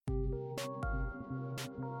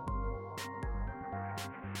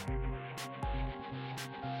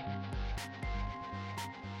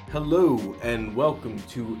Hello and welcome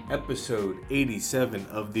to episode 87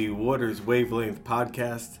 of the Waters Wavelength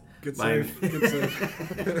podcast. Good save.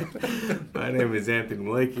 My name is Anthony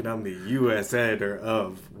Blake and I'm the U.S. editor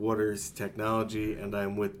of Waters Technology, and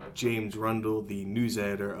I'm with James Rundle, the news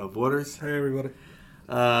editor of Waters. Hey everybody.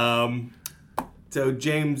 So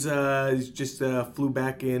James just flew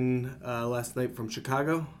back in last night from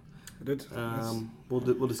Chicago. I did. Yes.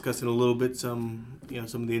 We'll discuss in a little bit some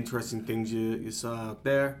of the interesting things you saw out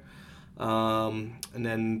there, and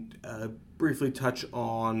then briefly touch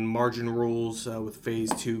on margin rules with Phase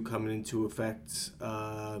 2 coming into effect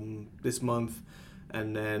this month,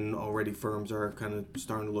 and then already firms are kind of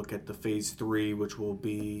starting to look at the Phase 3, which will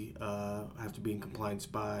be have to be in compliance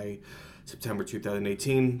by September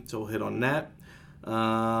 2018. So we'll hit on that.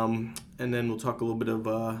 And then we'll talk a little bit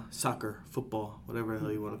of soccer, football, whatever the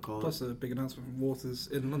hell you want to call it. Plus a big announcement from Waters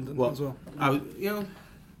in London as well.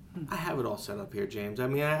 I have it all set up here, James. I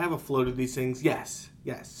mean, I have a float of these things. Yes.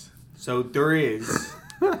 So there is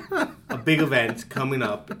a big event coming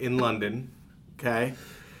up in London, okay?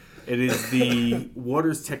 It is the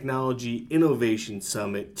Waters Technology Innovation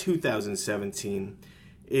Summit 2017.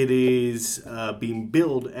 It is being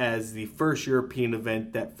billed as the first European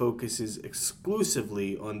event that focuses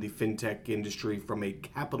exclusively on the fintech industry from a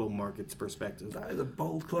capital markets perspective. That is a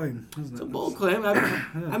bold claim, isn't it? It's a bold claim.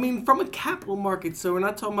 I mean, from a capital market, so we're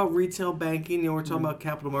not talking about retail banking, we're talking about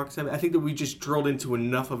capital markets. I think that we just drilled into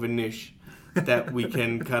enough of a niche that we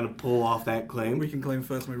can kind of pull off that claim. We can claim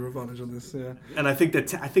first mover advantage on this, yeah. And I think that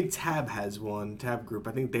Tab has one, Tab Group.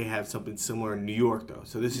 I think they have something similar in New York, though.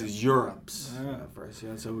 So this is Europe's first,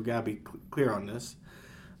 so we gotta be clear on this.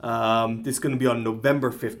 This is going to be on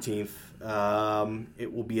November 15th.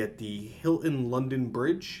 It will be at the Hilton London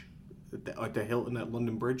Bridge, at the Hilton at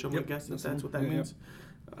London Bridge. I'm gonna guess that's what that means.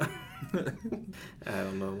 Yep. I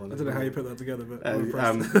don't know. I don't know how you put that together, but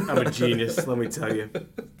I'm a genius. Let me tell you.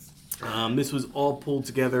 This was all pulled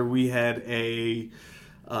together. We had an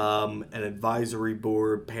advisory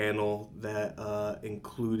board panel that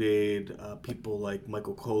included people like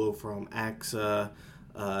Michael Colo from AXA,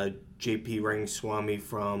 J.P. Rangaswamy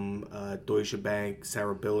from Deutsche Bank,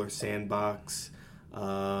 Sarah Biller, Sandbox,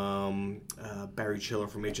 Barry Chiller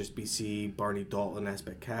from HSBC, Barney Dalton,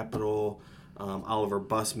 Aspect Capital, Oliver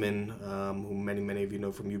Bussman, who many of you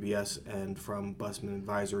know from UBS and from Bussman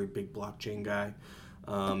Advisory, big blockchain guy.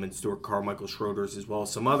 And Stuart Carmichael Schroeder's, as well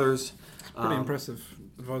as some others. It's pretty impressive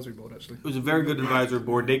advisory board, actually. It was a very good advisory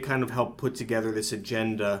board. They kind of helped put together this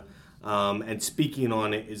agenda. And speaking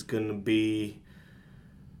on it is going to be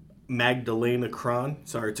Magdalena Kron.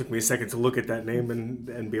 Sorry, it took me a second to look at that name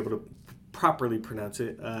and be able to properly pronounce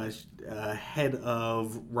it. Head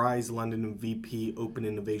of Rise London and VP Open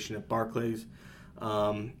Innovation at Barclays.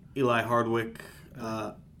 Eli Hardwick.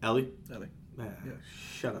 Ellie? Yeah.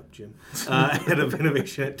 Shut up, Jim. Head of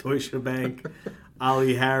Innovation at Deutsche Bank.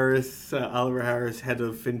 Oliver Harris, Head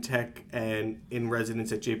of FinTech and in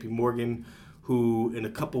residence at JP Morgan, who in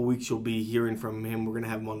a couple weeks you'll be hearing from him. We're going to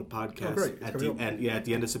have him on the podcast at the end. Yeah, at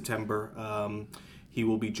the end of September. He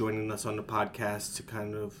will be joining us on the podcast to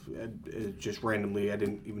kind of just randomly. I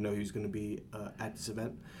didn't even know he was going to be at this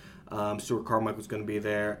event. Stuart Carmichael's going to be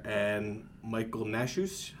there, and Michael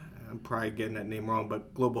Nashus. I'm probably getting that name wrong,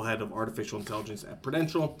 but Global Head of Artificial Intelligence at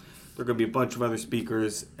Prudential. There are going to be a bunch of other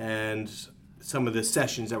speakers and some of the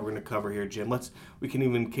sessions that we're going to cover here, Jim. We can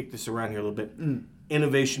even kick this around here a little bit.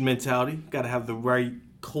 Innovation mentality. Got to have the right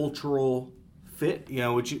cultural fit,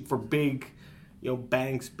 which for big,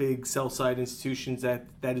 banks, big sell-side institutions, that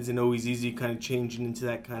isn't always easy, kind of changing into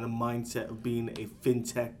that kind of mindset of being a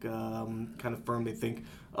fintech kind of firm. They think,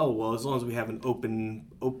 oh, well, as long as we have an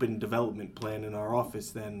open development plan in our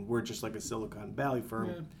office, then we're just like a Silicon Valley firm.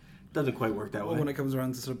 Yeah. Doesn't quite work that way. When it comes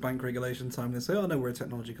around to sort of bank regulation time, they say, oh, no, we're a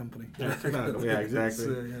technology company. Yeah, exactly.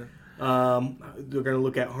 They're going to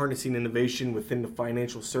look at harnessing innovation within the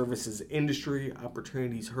financial services industry,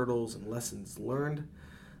 opportunities, hurdles, and lessons learned.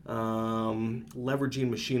 Leveraging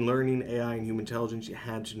machine learning, AI, and human intelligence. You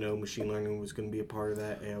had to know machine learning was going to be a part of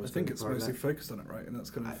that. I think it's mostly focused on it, right? And that's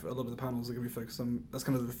kind of a lot of the panels are going to be focused on. That's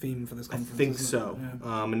kind of the theme for this conference. I think so,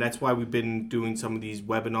 yeah. And that's why we've been doing some of these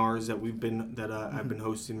webinars that I've been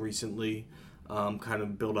hosting recently, kind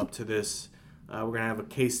of build up to this. We're going to have a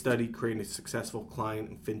case study creating a successful client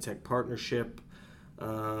and fintech partnership.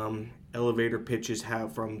 Elevator pitches how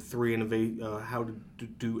to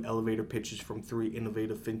do elevator pitches from 3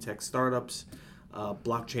 innovative fintech startups,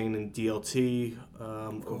 blockchain and DLT,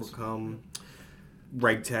 overcome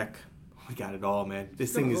RegTech. We got it all, man.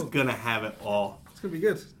 This thing is gonna have it all. It's gonna be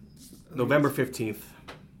good. November 15th.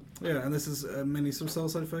 Yeah, and this is mainly sort of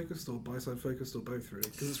sell-side focused or buy-side focused or both, really,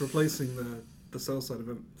 because it's replacing the sell side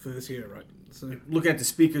event for this year, right? So looking at the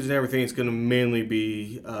speakers and everything, it's going to mainly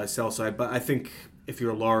be sell side. But I think if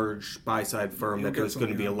you're a large buy side firm, that there's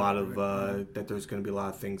going to be a lot of there's going to be a lot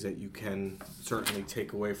of things that you can certainly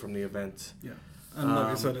take away from the event. Yeah, and like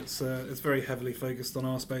I said, it's very heavily focused on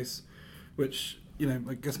our space, which, you know,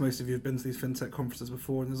 I guess most of you have been to these fintech conferences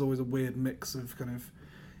before, and there's always a weird mix of kind of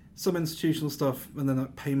some institutional stuff and then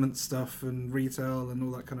like payment stuff and retail and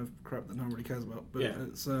all that kind of crap that no one really cares about. But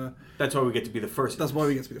it's that's why we get to be the first. That's why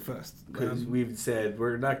we get to be the first, because we've said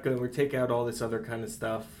we're take out all this other kind of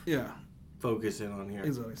stuff. Yeah. Focus in on here.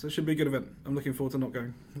 Exactly. So it should be a good event. I'm looking forward to not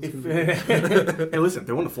going. Hey, listen, if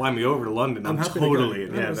they want to fly me over to London, I'm totally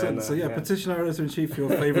in. Yeah, then, so petition our editor-in-chief, your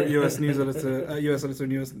favourite US news editor, US editor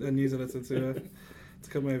and US news editor to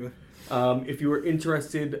come over. If you are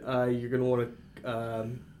interested, you're going to want to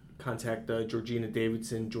contact Georgina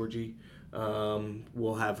Davidson. Georgie,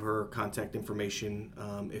 we'll have her contact information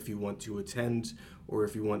if you want to attend or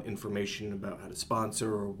if you want information about how to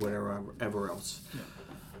sponsor or whatever else. Yeah.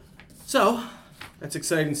 So, that's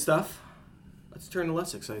exciting stuff. Let's turn to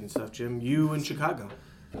less exciting stuff, Jim. You in Chicago.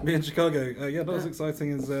 Me in Chicago. Not as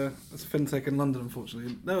exciting as FinTech in London,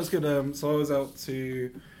 unfortunately. No, it was good. So I was out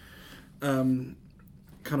to kind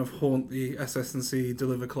of haunt the SS&C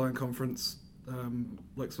Deliver Client Conference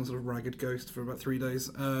like some sort of ragged ghost for about 3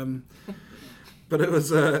 days. But it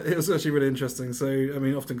was actually really interesting. So, I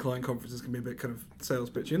mean, often client conferences can be a bit kind of sales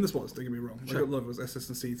pitchy, and this was, don't get me wrong. Sure. Like, a lot of it was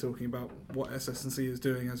SS&C talking about what SS&C is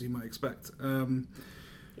doing, as you might expect.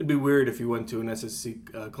 It'd be weird if you went to an SS&C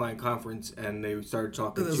client conference and they started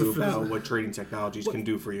talking to you about what trading technologies can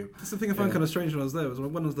do for you. That's the thing I found kind of strange when I was there. Was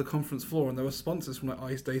when I was the conference floor, and there were sponsors from like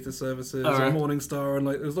ICE Data Services and Morningstar, and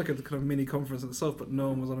like it was like a kind of mini conference in itself, but no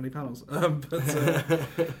one was on any panels.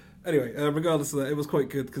 Anyway, regardless of that, it was quite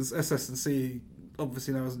good because SS&C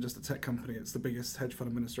obviously now isn't just a tech company, it's the biggest hedge fund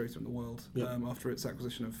administrator in the world after its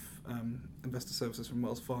acquisition of investor services from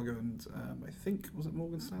Wells Fargo and I think, was it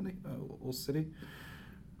Morgan Stanley or Citi?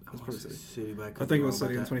 It was probably Citi. I think it was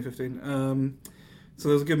Citi in 2015. So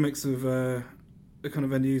there was a good mix of the kind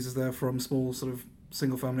of end users there, from small sort of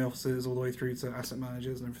single family offices all the way through to asset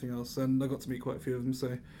managers and everything else, and I got to meet quite a few of them,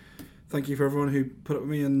 so thank you for everyone who put up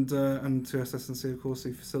with me and to SS&C, of course,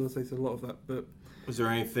 who facilitated a lot of that. But was there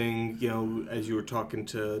anything, you know, as you were talking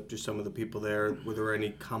to just some of the people there, were there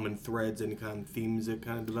any common threads, any kind of themes that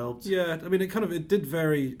kind of developed? Yeah, I mean, it did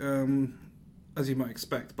vary, as you might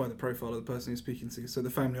expect, by the profile of the person you're speaking to. So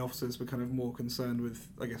the family officers were kind of more concerned with,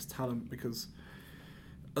 I guess, talent, because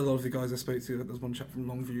a lot of the guys I spoke to, there's one chap from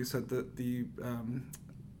Longview said that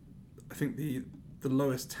I think the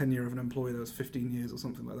lowest tenure of an employee there was 15 years or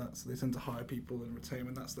something like that. So they tend to hire people and retain them,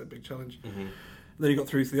 and that's their big challenge. Mm-hmm. Then you got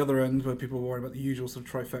through to the other end where people were worried about the usual sort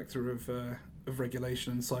of trifecta of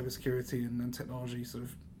regulation and cybersecurity and technology sort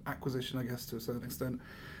of acquisition, I guess, to a certain extent.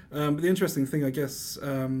 But the interesting thing, I guess,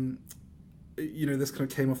 you know, this kind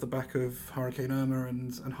of came off the back of Hurricane Irma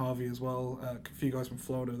and Harvey as well. A few guys from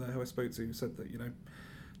Florida there who I spoke to said that, you know,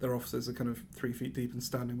 their offices are kind of 3 feet deep in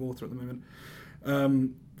standing water at the moment.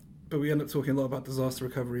 But we end up talking a lot about disaster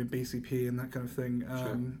recovery and BCP and that kind of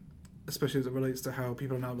thing, especially as it relates to how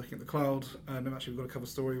people are now looking at the cloud. And actually, we've got a cover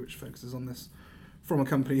story which focuses on this from a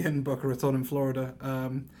company in Boca Raton in Florida,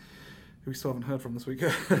 who we still haven't heard from this week.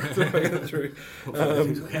 Hopefully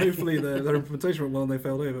their implementation went well and they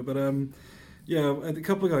failed over. But a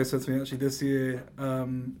couple of guys said to me actually this year,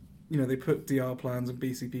 you know, they put DR plans and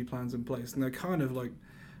BCP plans in place, and they're kind of like,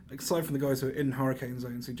 aside from the guys who are in hurricane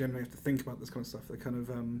zones who generally have to think about this kind of stuff, they're kind of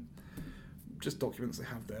just documents they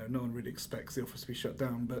have there. No one really expects the office to be shut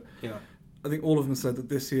down, but I think all of them said that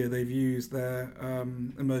this year they've used their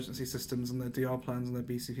emergency systems and their DR plans and their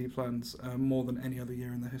BCP plans more than any other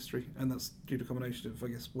year in their history, and that's due to a combination of, I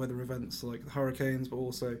guess, weather events like the hurricanes, but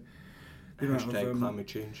also the amount of climate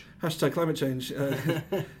change. Hashtag climate change.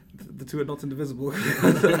 The two are not indivisible.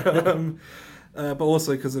 But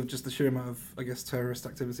also because of just the sheer amount of, I guess, terrorist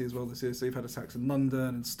activity as well this year. So you've had attacks in London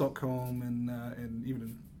and Stockholm and even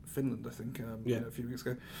in Finland, I think, a few weeks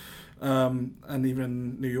ago. And even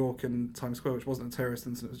in New York and Times Square, which wasn't a terrorist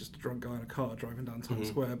incident, it was just a drunk guy in a car driving down Times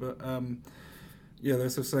Square. But they're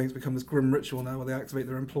sort of saying it's become this grim ritual now where they activate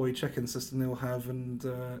their employee check-in system they all have, and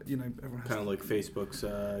everyone has kind of like Facebook's.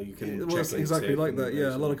 You can. Well, it's exactly like that.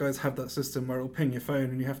 Yeah, a lot of guys have that system where it'll ping your phone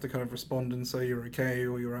and you have to kind of respond and say you're okay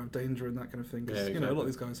or you're out of danger and that kind of thing. Because a lot of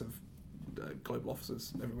these guys have global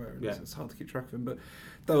offices everywhere, and it's hard to keep track of them. But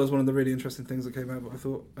that was one of the really interesting things that came out. But I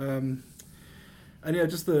thought,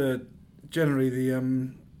 just generally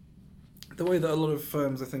the way that a lot of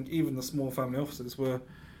firms, I think, even the small family offices, were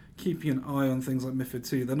keeping an eye on things like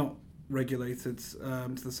MiFID II. They're not regulated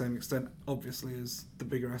to the same extent, obviously, as the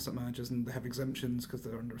bigger asset managers, and they have exemptions because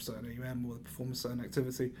they're under a certain AUM or they perform a certain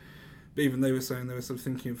activity. But even they were saying they were sort of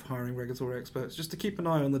thinking of hiring regulatory experts just to keep an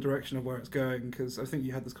eye on the direction of where it's going, because I think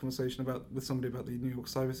you had this conversation with somebody about the New York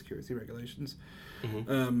cybersecurity regulations.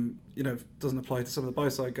 It doesn't apply to some of the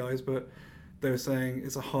buy-side guys, but they were saying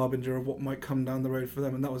it's a harbinger of what might come down the road for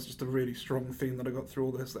them, and that was just a really strong theme that I got through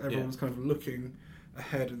all this, that everyone was kind of looking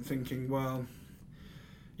ahead and thinking, well,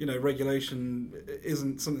 regulation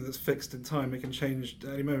isn't something that's fixed in time. It can change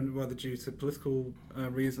at any moment, whether due to political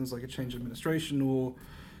reasons like a change of administration or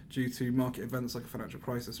due to market events like a financial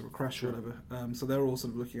crisis or a crash or whatever. So they're all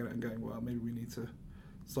sort of looking at it and going, well, maybe we need to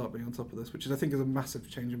start being on top of this, which I think is a massive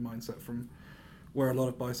change in mindset from where a lot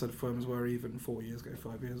of buy-side firms were even 4 years ago,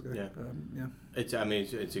 5 years ago.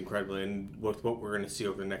 It's incredible, and what we're going to see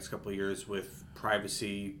over the next couple of years with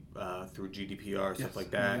privacy through GDPR, stuff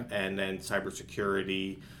like that, and then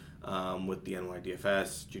cybersecurity with the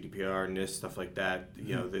NYDFS, GDPR, NIST, stuff like that.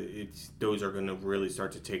 Those are going to really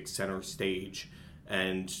start to take center stage,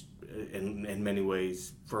 and in many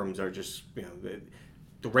ways, firms are just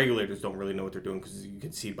the regulators don't really know what they're doing, because you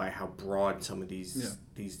can see by how broad some of these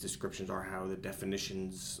descriptions are, how the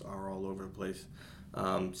definitions are all over the place.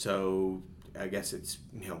 So I guess it's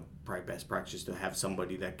probably best practice to have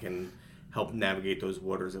somebody that can help navigate those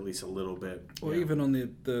waters at least a little bit. Or even on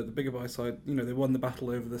the bigger buy side, they won the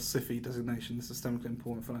battle over the SIFI designation, the Systemically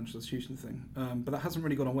Important Financial Institution thing. But that hasn't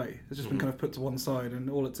really gone away. It's just been kind of put to one side, and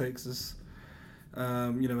all it takes is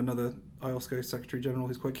another IOSCO Secretary General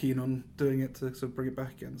who's quite keen on doing it to sort of bring it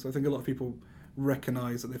back again. So I think a lot of people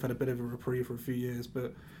recognise that they've had a bit of a reprieve for a few years,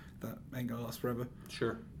 but that ain't going to last forever.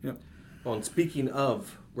 Sure. Yeah. Well, and speaking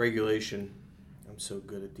of regulation, I'm so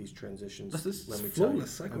good at these transitions. Let me tell you.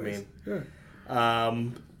 Segues.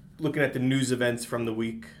 Looking at the news events from the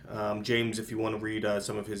week, James, if you want to read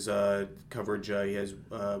some of his coverage, he has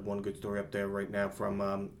one good story up there right now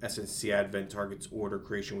from SNC Advent targets order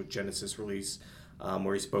creation with Genesis release,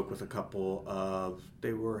 where he spoke with a couple of,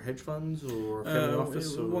 they were hedge funds or family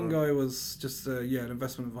office? One guy was just an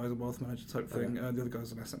investment advisor, wealth manager type thing. The other guy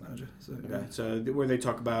was an asset manager. So where they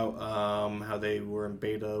talk about how they were in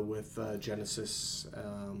beta with Genesis.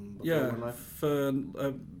 For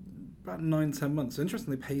about 9-10 months. So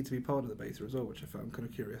interestingly, paid to be part of the beta as well, which I found kind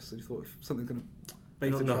of curious. So you thought if something's going to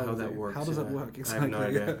beta, I don't know how that works. How does that work exactly? I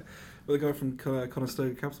have no idea. Well, the guy from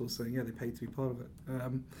Conestoga Capital was saying, they paid to be part of it.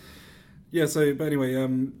 But anyway,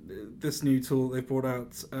 this new tool they've brought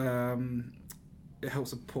out, it helps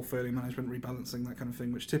with portfolio management, rebalancing, that kind of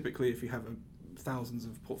thing, which typically, if you have thousands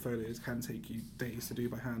of portfolios, can take you days to do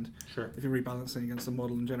by hand. Sure. If you're rebalancing against a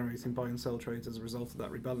model and generating buy and sell trades as a result of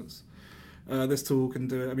that rebalance. This tool can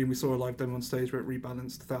do it. I mean, we saw a live demo on stage where it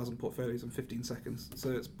rebalanced 1,000 portfolios in 15 seconds. So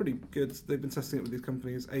it's pretty good. They've been testing it with these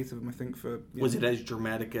companies, 8 of them, I think. Was it as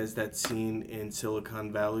dramatic as that scene in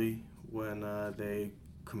Silicon Valley when they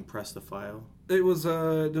compressed the file? It was.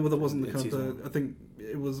 There wasn't the kind of. I think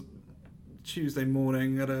it was Tuesday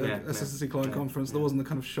morning at a SSC client conference. There wasn't the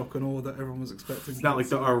kind of shock and awe that everyone was expecting. It's not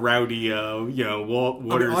like our rowdy,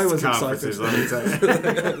 Waters I was conferences.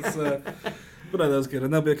 Excited. But no, that was good.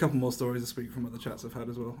 And there'll be a couple more stories this week from other chats I've had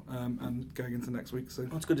as well, and going into next week. So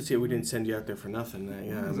it's good to see we didn't send you out there for nothing.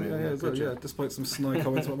 Despite some snide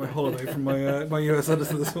comments about my holiday from my US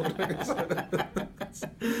editor this morning.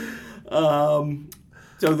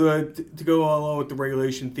 So to go along with the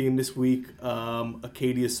regulation theme this week,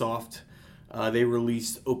 AcadiaSoft, they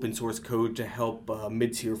released open source code to help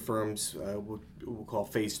mid-tier firms, we'll call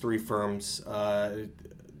Phase 3 firms,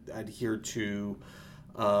 adhere to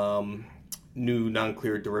new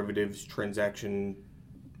non-cleared derivatives transaction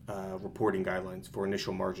reporting guidelines for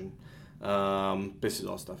initial margin. This is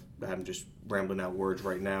all stuff. I'm just rambling out words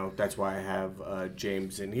right now. That's why I have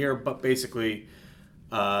James in here. But basically,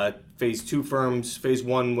 Phase 2 firms, Phase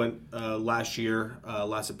 1 went last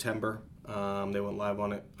September. They went live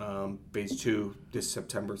on it. Phase 2 this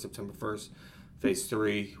September 1st. Phase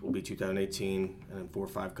 3 will be 2018, and then 4 or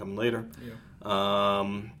 5 coming later. Yeah.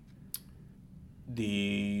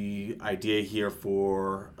 The idea here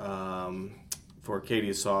for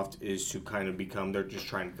AcadiaSoft is to kind of become, they're just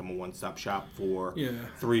trying to become a one-stop shop for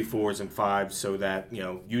 3, 4s, and 5s, so that,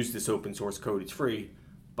 use this open source code. It's free.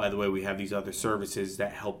 By the way, we have these other services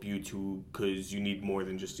that help you because you need more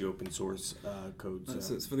than just the open source code.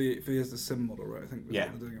 So it's for the SIM model, right? I think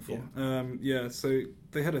that's what they're doing it for. So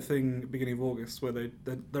they had a thing beginning of August where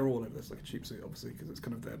they're all over this like a cheap suit, obviously, because it's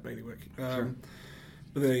kind of their bailiwick. But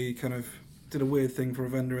they kind of did a weird thing for a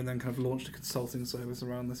vendor and then kind of launched a consulting service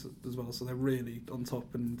around this as well. So they're really on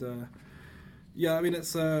top. And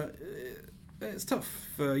it's It's tough.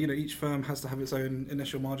 Each firm has to have its own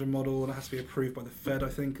initial margin model, and it has to be approved by the Fed, I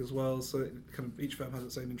think, as well. So each firm has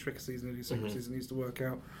its own intricacies and idiosyncrasies it needs to work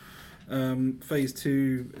out. Phase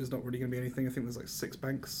 2 is not really going to be anything. I think there's like 6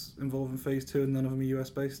 banks involved in Phase 2, and none of them are US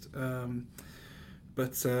based.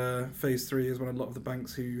 But Phase 3 is when a lot of the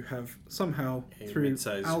banks who have somehow, through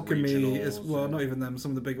alchemy, not even them,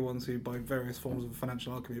 some of the bigger ones who, by various forms of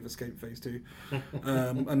financial alchemy, have escaped Phase 2,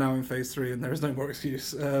 are now in Phase 3, and there is no more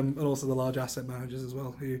excuse. And also the large asset managers as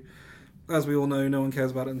well, who, as we all know, no one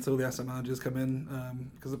cares about it until the asset managers come in,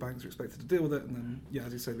 because the banks are expected to deal with it, and then,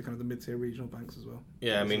 as you say, the kind of the mid-tier regional banks as well.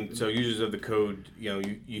 Yeah, I mean, so users of the code,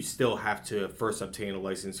 you still have to first obtain a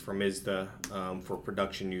license from ISDA for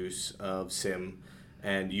production use of SIM.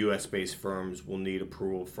 And U.S.-based firms will need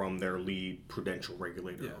approval from their lead prudential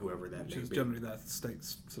regulator, whoever that may be. Which is generally their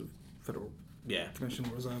state's sort of federal commission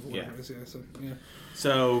or reserve or whatever it is.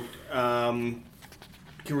 So, can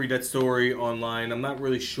read that story online. I'm not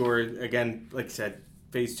really sure. Again, like I said,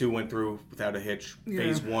 Phase 2 went through without a hitch.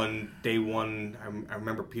 Phase 1, day 1, I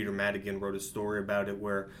remember Peter Madigan wrote a story about it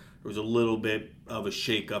where there was a little bit of a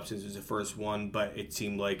shake-up since it was the first one, but it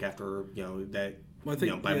seemed like after, that... Well, I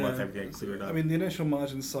think, by a month everything cleared up. I mean, the initial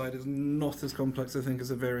margin side is not as complex, I think, as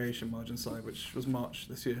the variation margin side, which was March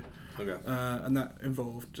this year. Okay. And that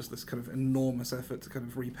involved just this kind of enormous effort to kind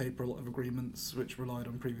of repaper a lot of agreements, which relied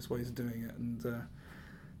on previous ways of doing it. And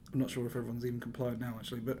I'm not sure if everyone's even compliant now,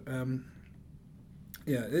 actually. But,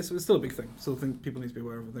 it's still a big thing. Still think people need to be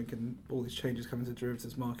aware of, I think, and all these changes coming to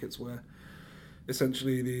derivatives markets where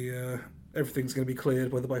essentially everything's going to be cleared,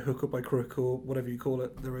 whether by hook or by crook or whatever you call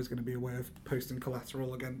it. There is going to be a way of posting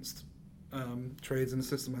collateral against trades in a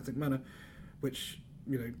systematic manner, which,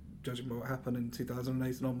 judging by what happened in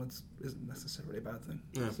 2008 and onwards, isn't necessarily a bad thing.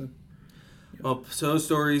 Yeah. Well, so those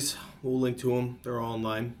stories, we'll link to them. They're all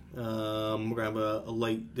online. We're going to have a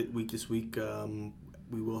light week this week.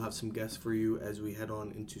 We will have some guests for you as we head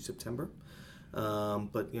on into September.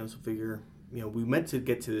 But, so figure, we meant to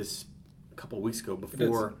get to this a couple of weeks ago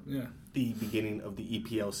before the beginning of the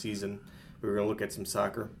EPL season. We were going to look at some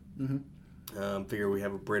soccer. Mm-hmm. Figure we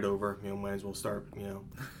have a Brit over. Might as well start,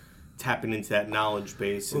 tapping into that knowledge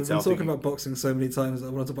base. We've been talking about boxing so many times that I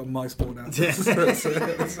want to talk about my sport now.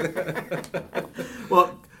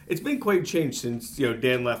 Well, it's been quite a change since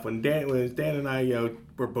Dan left. When Dan and I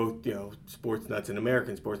were both sports nuts and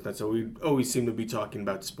American sports nuts, so we always seem to be talking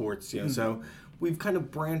about sports. So. We've kind of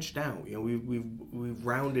branched out. We've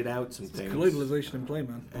rounded out some things. Globalization in play,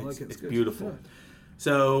 man. I like it. It's beautiful. Yeah.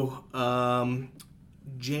 So,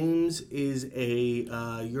 James is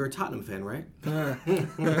you're a Tottenham fan, right? Yeah.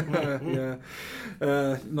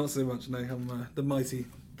 Not so much. No, I'm the mighty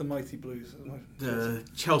Blues.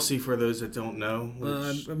 Chelsea, for those that don't know.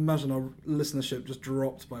 Imagine our listenership just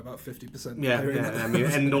dropped by about 50%. Yeah. I mean,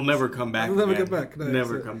 and they'll never come back. They'll never come back. No,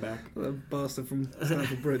 never come back. A bastard from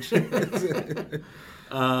Stamford Bridge.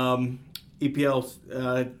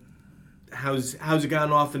 EPL. How's it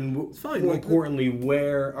gotten off, and fine, more importantly,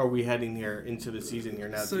 where are we heading here into the season here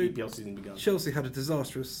now? So the EPL season begun. Chelsea had a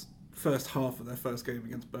disastrous first half of their first game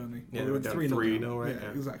against Burnley. Yeah, they went 3-0, right? Yeah,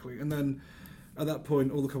 exactly. And then at that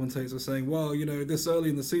point, all the commentators were saying, well, this early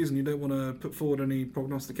in the season, you don't want to put forward any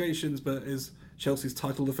prognostications, but is Chelsea's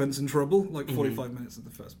title defence in trouble? 45 minutes of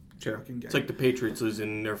the first fucking game. It's like the Patriots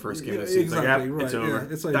losing their first game of the season. Exactly, right. It's over.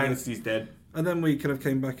 It's over. Dynasty's dead. And then we kind of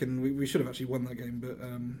came back and we should have actually won that game, but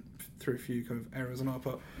through a few kind of errors on our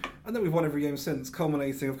part. And then we've won every game since,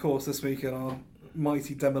 culminating, of course, this week in our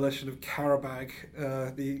mighty demolition of Karabag,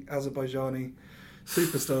 the Azerbaijani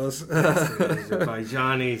superstars.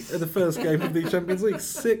 Azerbaijanis. In the first game of the Champions League,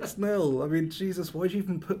 6-0. I mean, Jesus, why do you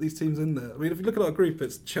even put these teams in there? I mean, if you look at our group,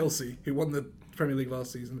 it's Chelsea, who won the Premier League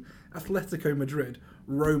last season, Atletico Madrid,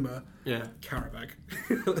 Roma, Karabag.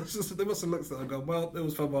 They must have looked at that and gone, well, it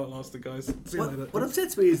was fun while it lasted, guys. See you later. What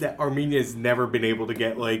upsets me is that Armenia's never been able to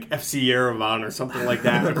get, FC Yerevan or something like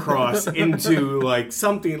that across into,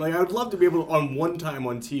 something. I would love to be able to, on one time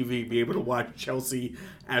on TV, be able to watch Chelsea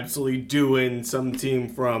absolutely doing some team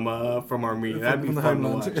from Armenia. That'd be fun to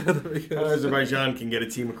watch. How Azerbaijan can get a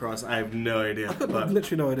team across, I have no idea. I've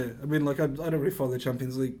literally no idea. I mean, I don't really follow the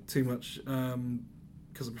Champions League too much,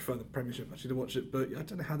 because I prefer the Premiership actually to watch it, but I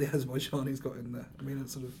don't know how the Azerbaijanis got in there. I mean,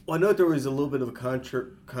 it's sort of... Well, I know there was a little bit of a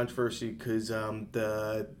controversy because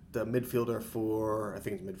the midfielder for, I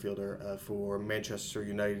think it's midfielder, for Manchester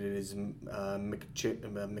United is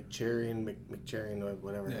McCharrian, or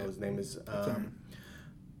whatever the hell his name is.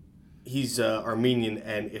 He's Armenian,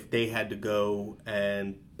 and if they had to go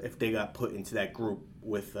and if they got put into that group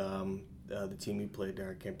with the team he played there,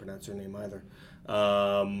 I can't pronounce their name either,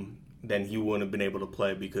 then he wouldn't have been able to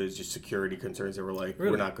play because just security concerns. They were like,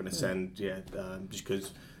 Really? we're not going to send, just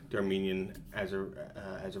because the Armenian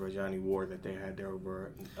Azerbaijani war that they had there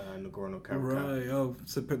over Nagorno-Karabakh. Right. Oh,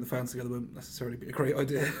 so putting the fans together wouldn't necessarily be a great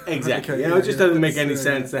idea. Exactly. Okay, It just doesn't make That's, any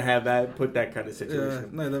sense to have that kind of situation.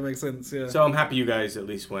 Yeah, no, that makes sense. Yeah. So I'm happy you guys at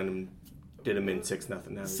least went and did them in 6-0.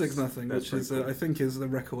 6-0, which is cool. I think is the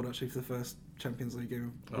record actually for the first Champions League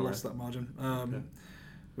game. Lost that margin,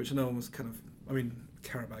 which no one was kind of. I mean,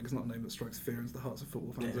 Karabakh is not a name that strikes fear into the hearts of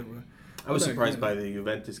football fans everywhere. I was surprised by the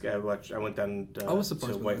Juventus guy. I went down I was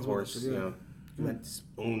surprised to by White that as well, Horse. actually, Juventus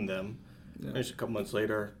owned them. Yeah. And just a couple months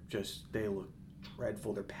later, they look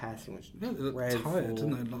dreadful. Their passing was Yeah, they look dreadful. tired,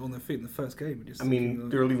 didn't they? Like on their feet in the first game. I mean,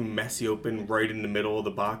 they were leaving Messi open right in the middle of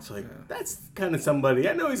the box. That's kind of somebody.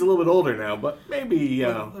 I know he's a little bit older now, but maybe,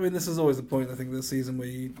 I mean, this is always the point, I think, this season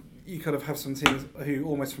where you kind of have some teams who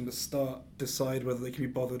almost from the start decide whether they can be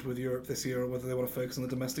bothered with Europe this year or whether they want to focus on the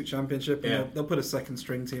domestic championship. And they'll put a second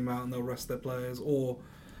string team out and they'll rest their players. Or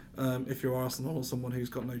if you're Arsenal or someone who's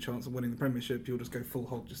got no chance of winning the Premiership, you'll just go full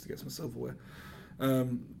hog just to get some silverware.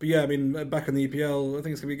 But yeah, I mean, back in the EPL, I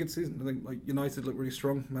think it's going to be a good season. I think United look really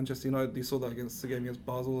strong. Manchester United, you saw that against the game against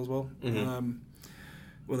Basel as well. Mm-hmm.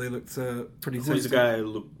 Where they looked pretty Who's tasty. the guy,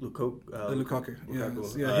 Lukaku. Lukaku.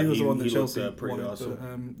 Yeah, he was the one that he Chelsea looked pretty wanted.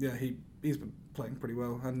 awesome. But, he's been playing pretty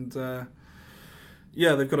well, and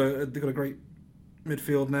they've got a great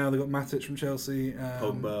midfield now. They've got Matic from Chelsea.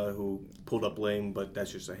 Pogba, who pulled up lame, but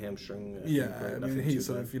that's just a hamstring. I mean, he's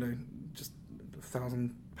sort of just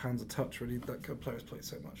 £1,000 a touch. Really, that kind of players play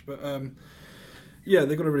so much, but.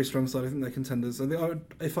 They've got a really strong side. I think they're contenders.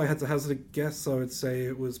 If I had to hazard a guess, I would say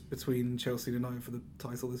it was between Chelsea and United for the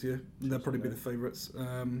title this year. They'll probably be the favourites.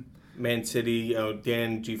 Man City,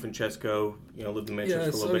 Dan Francesco, lived in Manchester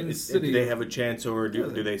for a little bit. City, do they have a chance, or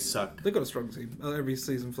do they suck? They've got a strong team every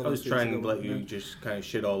season. For I was trying to let you just kind of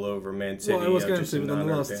shit all over Man City. Well, I was going to, but then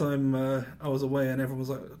the last time I was away and everyone was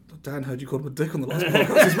like, Dan heard you called him a dick on the last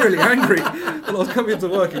podcast. He's really angry. And I was coming into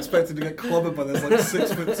work expecting to get clobbered by this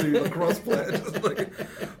 6'2" lacrosse player. Just like,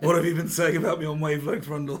 what have you been saying about me on wavelength,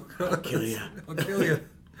 Rundle? I'll kill you. I'll kill you.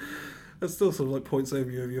 That still sort of points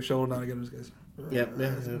over you over your shoulder now and again and just goes... Yeah.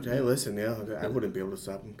 Hey, listen, I wouldn't be able to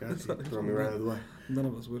stop him. God, he'd throw me right out of the way. None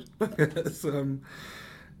of us would.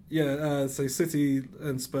 So City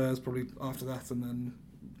and Spurs probably after that, and then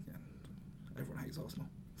everyone hates Arsenal.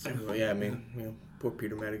 So, poor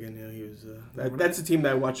Peter Madigan. He was. That's the team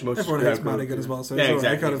that I watched most. Everyone hates Madigan as well. So I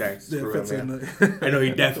know he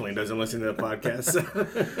definitely doesn't listen to the podcast.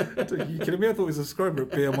 Are you kidding me? I thought he was a subscriber at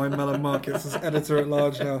BMI Mellon Markets as editor at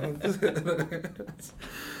large now.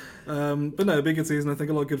 But no, a big good season. I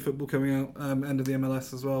think a lot of good football coming out. End of the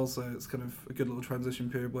MLS as well, so it's kind of a good little transition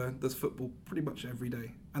period where there's football pretty much every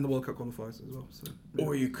day, and the World Cup qualifiers as well. So,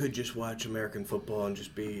 Or you could just watch American football and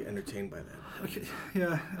just be entertained by that. Okay,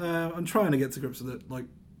 yeah. I'm trying to get to grips with it,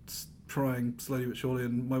 trying slowly but surely,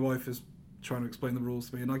 and my wife is trying to explain the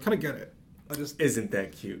rules to me, and I kind of get it. Isn't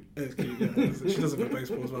that cute? It's cute, yeah. She does it for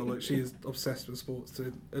baseball as well. She is obsessed with sports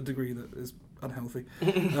to a degree that is unhealthy.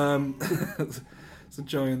 So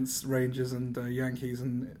Giants, Rangers, and Yankees,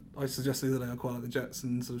 and I suggested the other day I quite like the Jets,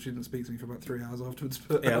 and so she didn't speak to me for about 3 hours afterwards.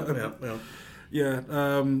 But, so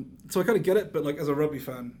I kind of get it, but as a rugby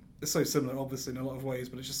fan, it's so similar, obviously, in a lot of ways,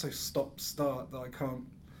 but it's just so stop-start that I can't,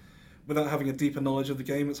 without having a deeper knowledge of the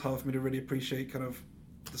game, it's hard for me to really appreciate kind of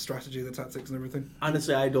the strategy, the tactics, and everything.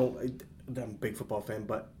 Honestly, I'm a big football fan,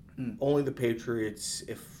 but only the Patriots,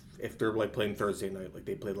 if they're playing Thursday night, like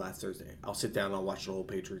they played last Thursday, I'll sit down and I'll watch the whole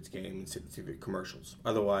Patriots game and see the commercials.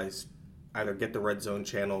 Otherwise, either get the Red Zone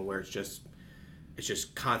channel where it's just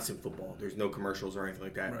constant football. There's no commercials or anything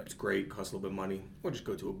like that. Right. It's great, costs a little bit of money. Or just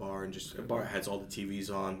go to a bar and a bar has all the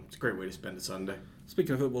TVs on. It's a great way to spend a Sunday.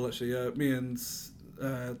 Speaking of football, actually, me and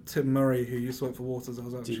Tim Murray, who used to work for Waters, I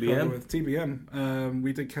was out in Chicago with TBM.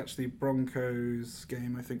 We did catch the Broncos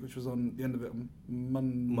game, I think, which was on the end of it on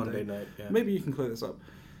Monday night. Yeah. Maybe you can clear this up.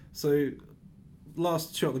 So,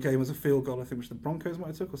 last shot of the game was a field goal, I think, which the Broncos might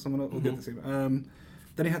have took, or someone else. We'll get the team.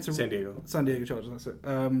 Then he had to... San Diego Chargers, that's it.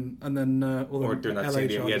 And then... or they're not LA San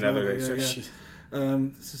Diego, Chargers,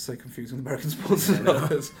 this is so confusing with American sports.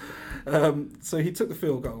 So he took the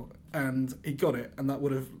field goal, and he got it, and that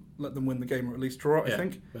would have let them win the game, or at least draw it, I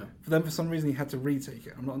think. Yeah. For them, for some reason, he had to retake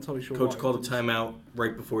it. I'm not entirely sure Coach why. called a timeout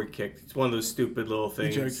right before he kicked. It's one of those stupid little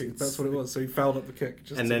things. You're joking. That's what it was. So he fouled up the kick.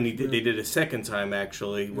 And then they did a second time,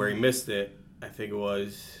 actually, where he missed it, I think it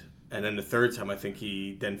was. And then the third time, I think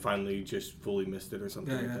he then finally just fully missed it or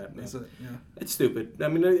something like that. That's it, yeah. It's stupid. I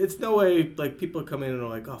mean, it's no way, people come in and are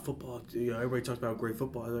like, oh, football, everybody talks about great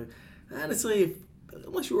football. Honestly,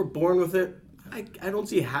 unless you were born with it, I don't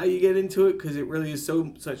see how you get into it because it really is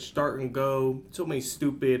such start and go. So many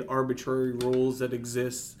stupid, arbitrary rules that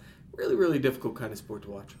exist. Really, really difficult kind of sport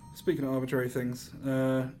to watch. Speaking of arbitrary things,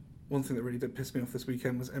 one thing that really did piss me off this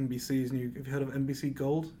weekend was NBC's new... Have you heard of NBC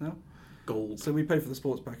Gold now? Gold. So we pay for the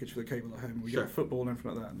sports package for the cable at home. We Sure. get football and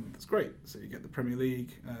everything like that, and it's great. So you get the Premier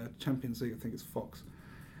League, Champions League, I think it's Fox.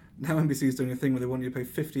 Now NBC is doing a thing where they want you to pay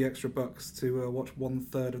 $50 extra to watch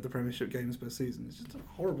 1/3 of the Premiership games per season. It's just a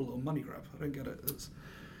horrible little money grab. I don't get it. It's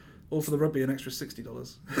all for the rugby, an extra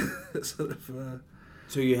 $60. sort of.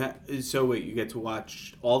 So wait, you get to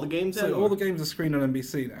watch all the games? So all the games are screened on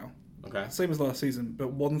NBC now. Okay. Same as last season,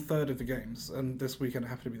 but 1/3 of the games, and this weekend it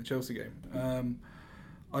happened to be the Chelsea game.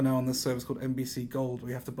 are now on this service called NBC Gold, where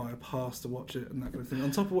you have to buy a pass to watch it and that kind of thing,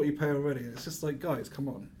 on top of what you pay already. It's just like, guys, come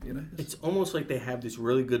on, you know? It's almost like they have this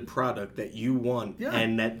really good product that you want, Yeah.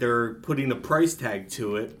 and that they're putting a price tag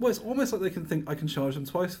to it. Well, it's almost like they can think, I can charge them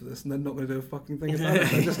twice for this, and they're not going to do a fucking thing about it.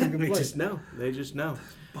 They're just going to They play. just know. They just know.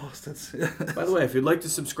 Bastards. By the way, if you'd like to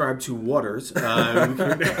subscribe to Waters, we can...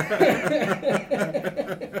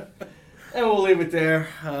 and we'll leave it there.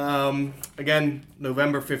 Again,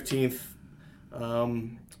 November 15th.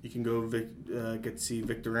 You can go get to see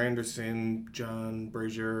Victor Anderson, John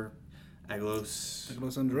Brazier, Aglos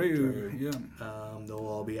Andreu, yeah. They'll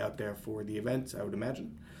all be out there for the event, I would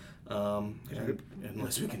imagine. And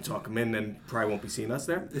unless we can talk them in, then probably won't be seeing us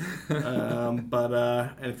there. And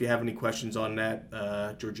if you have any questions on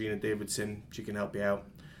that, Georgina Davidson, she can help you out.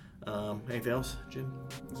 Anything else, Jim?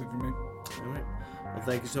 That's it for me. All right. Well,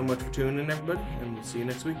 thank you so much for tuning in, everybody, and we'll see you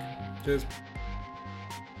next week. Cheers.